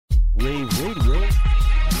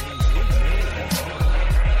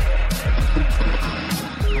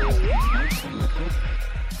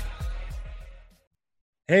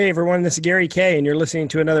Hey everyone, this is Gary Kay, and you're listening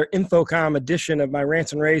to another InfoComm edition of my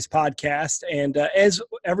Rants and rAVes podcast. And as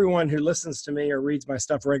everyone who listens to me or reads my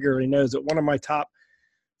stuff regularly knows, that one of my top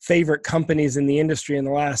favorite companies in the industry in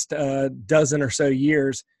the last dozen or so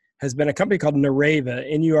years has been a company called Nureva,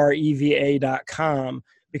 Nureva.com,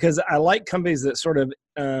 because I like companies that sort of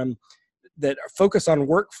that focus on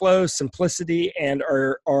workflow, simplicity, and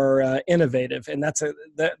are innovative. And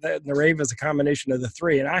Nureva is a combination of the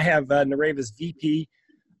three. And I have Nureva's VP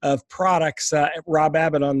of products, Rob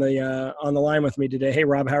Abbott, on the line with me today. Hey,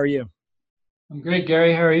 Rob, how are you? I'm great,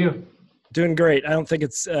 Gary. How are you? Doing great. I don't think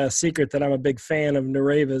it's a secret that I'm a big fan of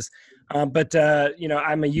Nureva's, but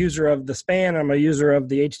I'm a user of the Span. I'm a user of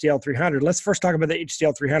the HDL300. Let's first talk about the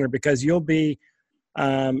HDL300 because you'll be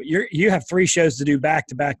you have three shows to do back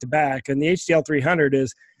to back to back, and the HDL300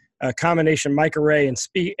 is a combination mic array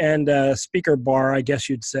and speaker bar, I guess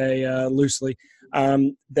you'd say loosely,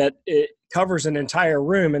 that it covers an entire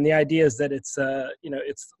room. And the idea is that it's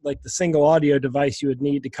like the single audio device you would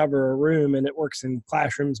need to cover a room, and it works in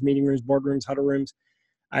classrooms, meeting rooms, boardrooms, huddle rooms.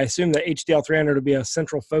 I assume the HDL300 will be a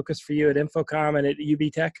central focus for you at InfoComm and at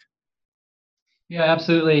UBTech. Yeah,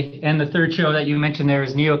 absolutely. And the third show that you mentioned there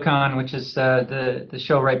is NeoCon, which is the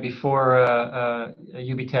show right before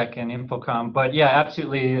UBTech and InfoComm. But yeah,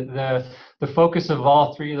 absolutely. The focus of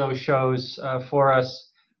all three of those shows for us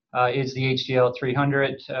is the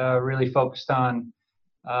HDL300, really focused on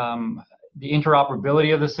the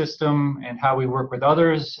interoperability of the system and how we work with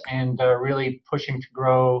others, and really pushing to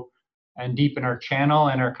grow and deepen our channel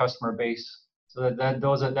and our customer base. So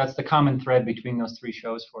that's the common thread between those three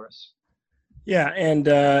shows for us. Yeah, and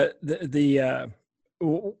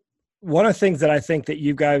one of the things that I think that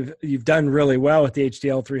you've done really well with the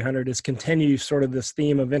HDL300 is continue sort of this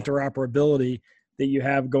theme of interoperability that you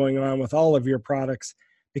have going on with all of your products,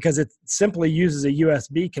 because it simply uses a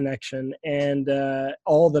USB connection, and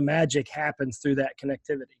all the magic happens through that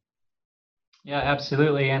connectivity. Yeah,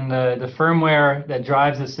 absolutely. And the firmware that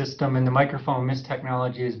drives the system and the Microphone Mist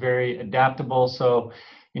technology is very adaptable. So,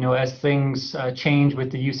 as things change with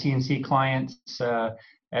the UC&C clients,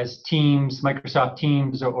 as Teams, Microsoft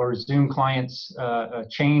Teams or Zoom clients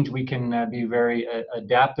change, we can be very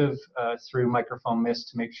adaptive through Microphone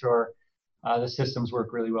Mist to make sure the systems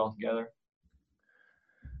work really well together.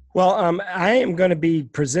 Well, I am going to be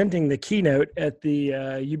presenting the keynote at the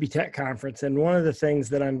UBTech conference, and one of the things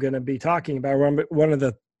that I'm going to be talking about, one of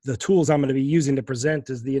the tools I'm going to be using to present,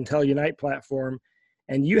 is the Intel Unite platform.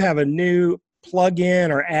 And you have a new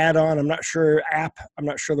plug-in or add-on, I'm not sure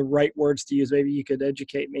the right words to use, maybe you could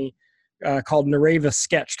educate me, called Nureva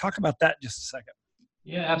Sketch. Talk about that just a second.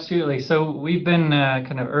 Yeah, absolutely. So we've been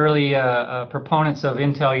kind of early proponents of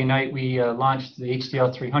Intel Unite. We launched the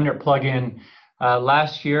HDL300 plugin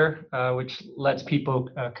last year, which lets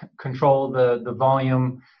people control the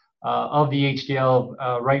volume of the HDL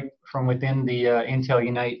right from within the Intel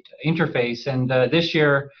Unite interface. And this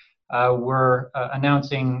year, we're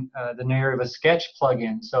announcing the Nureva Sketch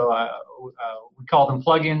plugin. So we call them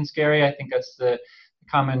plugins, Gary. I think that's the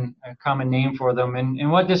common name for them.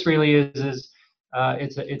 And what this really is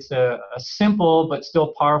it's a simple but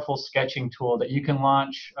still powerful sketching tool that you can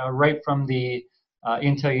launch right from the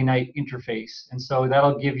Intel Unite interface. And so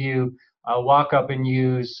that'll give you walk up and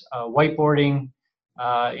use whiteboarding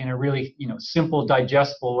in a really simple,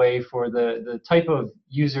 digestible way for the type of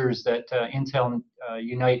users that Intel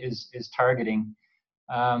Unite is targeting.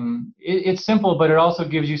 It's simple, but it also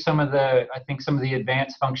gives you some of the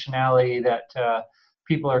advanced functionality that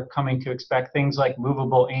people are coming to expect. Things like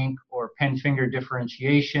movable ink or pen finger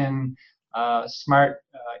differentiation, smart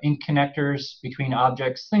ink connectors between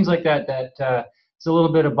objects, things like that. It's a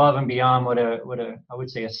little bit above and beyond what I would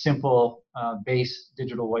say a simple base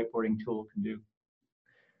digital whiteboarding tool can do.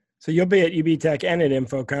 So you'll be at UBTech and at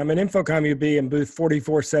InfoComm. And InfoComm, you'll be in booth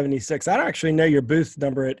 4476. I don't actually know your booth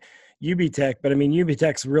number at UBTech, but I mean,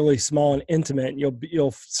 UBTech's really small and intimate.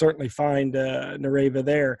 You'll certainly find Nureva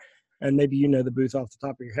there, and maybe you know the booth off the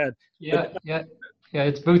top of your head. Yeah,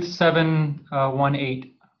 it's booth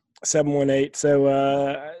 718. 718.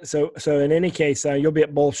 So in any case, you'll be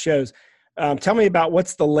at both shows. Tell me about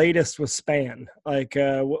what's the latest with Span. Like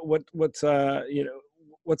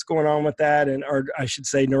what's going on with that, or I should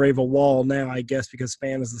say Nureva Wall now, I guess, because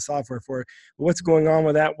Span is the software for it. What's going on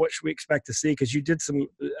with that? What should we expect to see? Because you did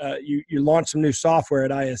you launched some new software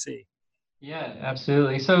at ISE. Yeah,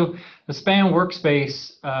 absolutely. So the Span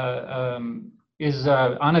Workspace is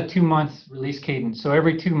on a 2-month release cadence. So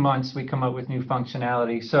every 2 months we come up with new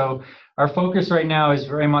functionality. So our focus right now is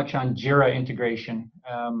very much on Jira integration.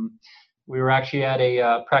 We were actually at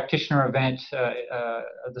a practitioner event, a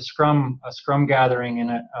Scrum gathering in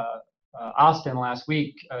Austin last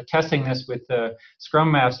week, testing this with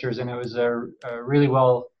Scrum Masters, and it was really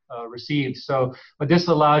well received. So what this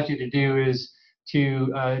allows you to do is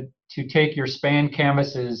to take your Span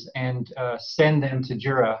canvases and send them to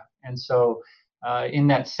Jira. And so in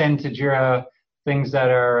that send to Jira, things that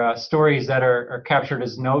are stories that are captured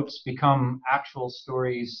as notes become actual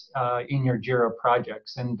stories in your Jira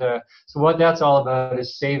projects. And so what that's all about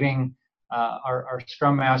is saving our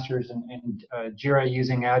Scrum Masters and Jira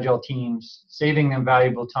using Agile teams, saving them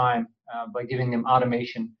valuable time by giving them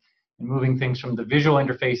automation and moving things from the visual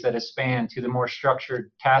interface that is Span to the more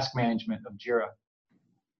structured task management of Jira.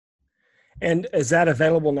 And is that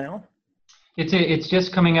available now? It's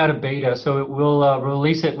just coming out of beta, so we'll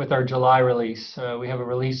release it with our July release. We have a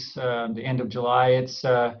release the end of July. It's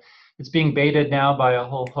being betaed now by a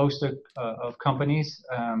whole host of companies.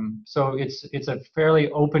 So it's a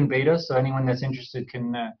fairly open beta, so anyone that's interested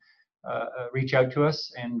can reach out to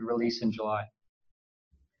us and release in July.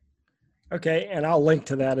 Okay, and I'll link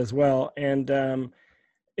to that as well. And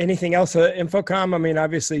anything else, InfoComm? I mean,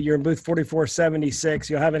 obviously you're in booth 4476.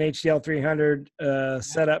 You'll have an HDL300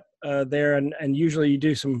 set up there, and usually you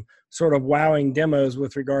do some sort of wowing demos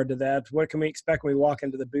with regard to that. What can we expect when we walk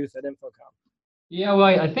into the booth at InfoComm? Yeah, well,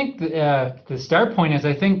 I think the start point is,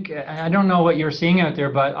 I don't know what you're seeing out there,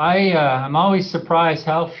 but I'm always surprised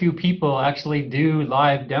how few people actually do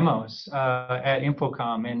live demos at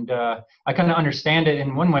InfoComm. And I kind of understand it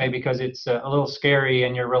in one way because it's a little scary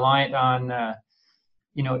and you're reliant on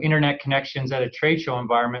internet connections at a trade show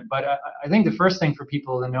environment. But I think the first thing for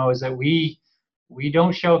people to know is that we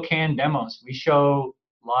don't show canned demos. We show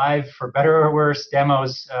live, for better or worse,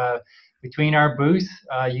 demos between our booth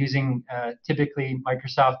using typically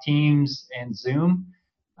Microsoft Teams and Zoom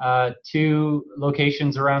to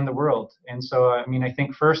locations around the world. And so, I mean, I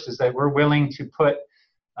think first is that we're willing to put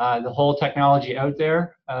the whole technology out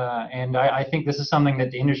there. And I think this is something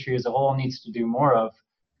that the industry as a whole needs to do more of.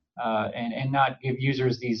 And not give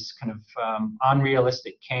users these kind of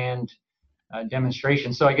unrealistic canned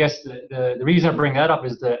demonstrations. So I guess the reason I bring that up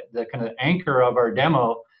is the kind of anchor of our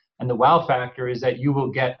demo and the wow factor is that you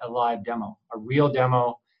will get a live demo, a real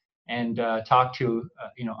demo, and talk to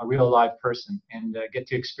a real live person and get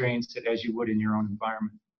to experience it as you would in your own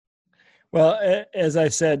environment. Well, as I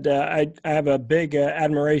said, I have a big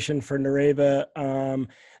admiration for Nureva.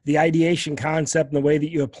 The ideation concept and the way that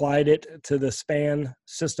you applied it to the Span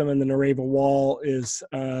system and the Nureva Wall is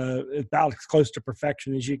about as close to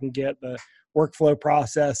perfection as you can get. The workflow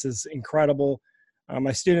process is incredible.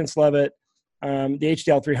 My students love it. The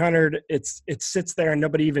HDL300, it sits there and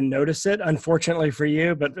nobody even notices it, unfortunately for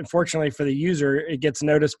you, but unfortunately for the user, it gets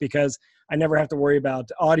noticed because I never have to worry about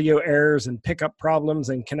audio errors and pickup problems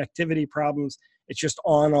and connectivity problems. It's just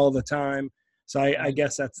on all the time. So I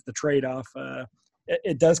guess that's the trade-off.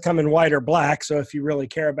 It does come in white or black, so if you really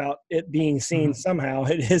care about it being seen somehow,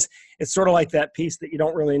 it's sort of like that piece that you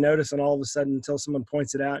don't really notice, and all of a sudden, until someone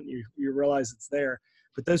points it out, and you realize it's there.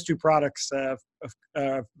 But those two products have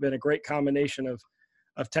been a great combination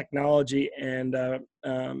of technology and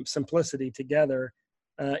simplicity together,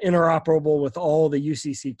 interoperable with all the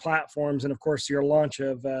UCC platforms, and of course, your launch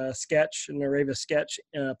of Sketch and Nureva Sketch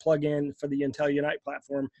plugin for the Intel Unite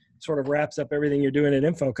platform sort of wraps up everything you're doing at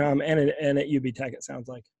InfoComm and at UBTech, it sounds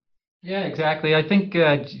like. Yeah, exactly. I think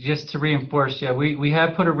just to reinforce, we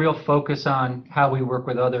have put a real focus on how we work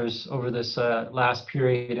with others over this last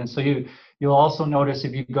period. And so you'll also notice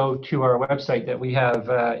if you go to our website that we have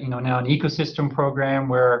now an ecosystem program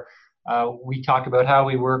where we talk about how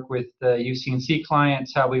we work with UC&C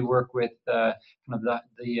clients, how we work with kind of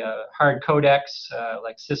the hard codecs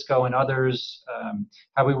like Cisco and others,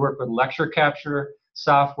 how we work with lecture capture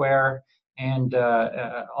software, and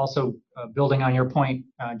also building on your point,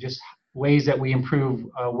 just ways that we improve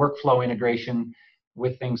workflow integration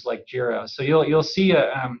with things like Jira. So you'll see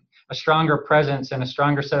a stronger presence and a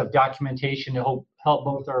stronger set of documentation to help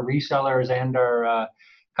both our resellers and our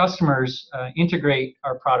customers integrate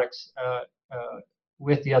our products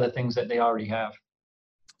with the other things that they already have.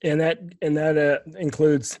 And that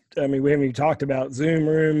includes, I mean, we haven't even talked about Zoom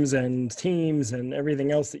rooms and Teams and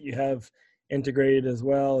everything else that you have integrated as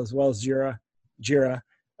well as Jira.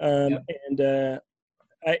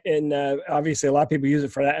 And obviously a lot of people use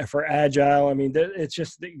it for Agile. I mean,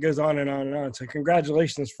 it goes on and on and on. So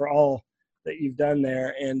congratulations for all that you've done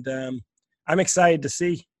there. And I'm excited to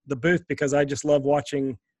see the booth because I just love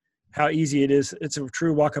watching how easy it is. It's a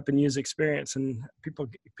true walk up and use experience, and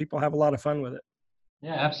people have a lot of fun with it.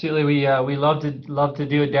 Yeah, absolutely. We love to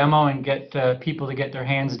do a demo and get people to get their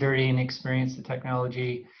hands dirty and experience the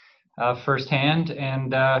technology firsthand.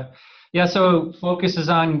 And Yeah, so focus is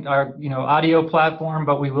on our audio platform,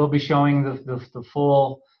 but we will be showing the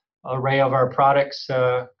full array of our products,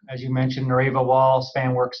 as you mentioned, Nureva Wall,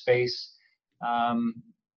 Span Workspace.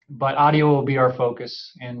 But audio will be our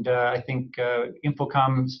focus, and I think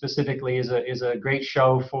InfoComm specifically is a great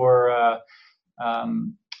show for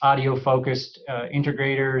audio-focused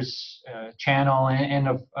integrators, channel,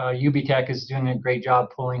 and UBTech is doing a great job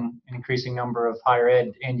pulling an increasing number of higher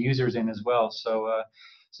ed end users in as well. So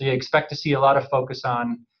you expect to see a lot of focus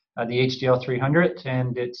on the HDL300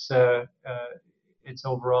 and its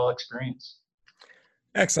overall experience.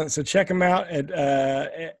 Excellent. So check them out at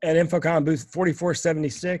InfoComm booth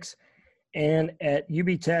 4476 and at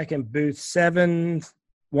UBTech in booth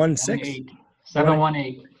 716.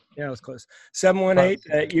 718. Yeah, it was close.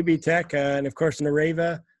 718 at UBTech, and of course,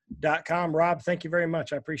 Nureva.com. Rob, thank you very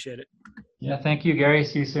much. I appreciate it. Yeah, thank you, Gary.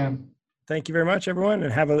 See you soon. Thank you very much, everyone.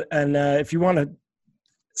 And if you want to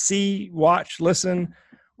see, watch, listen,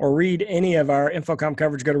 or read any of our InfoComm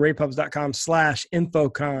coverage, go to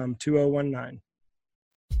ravepubs.com/InfoComm2019.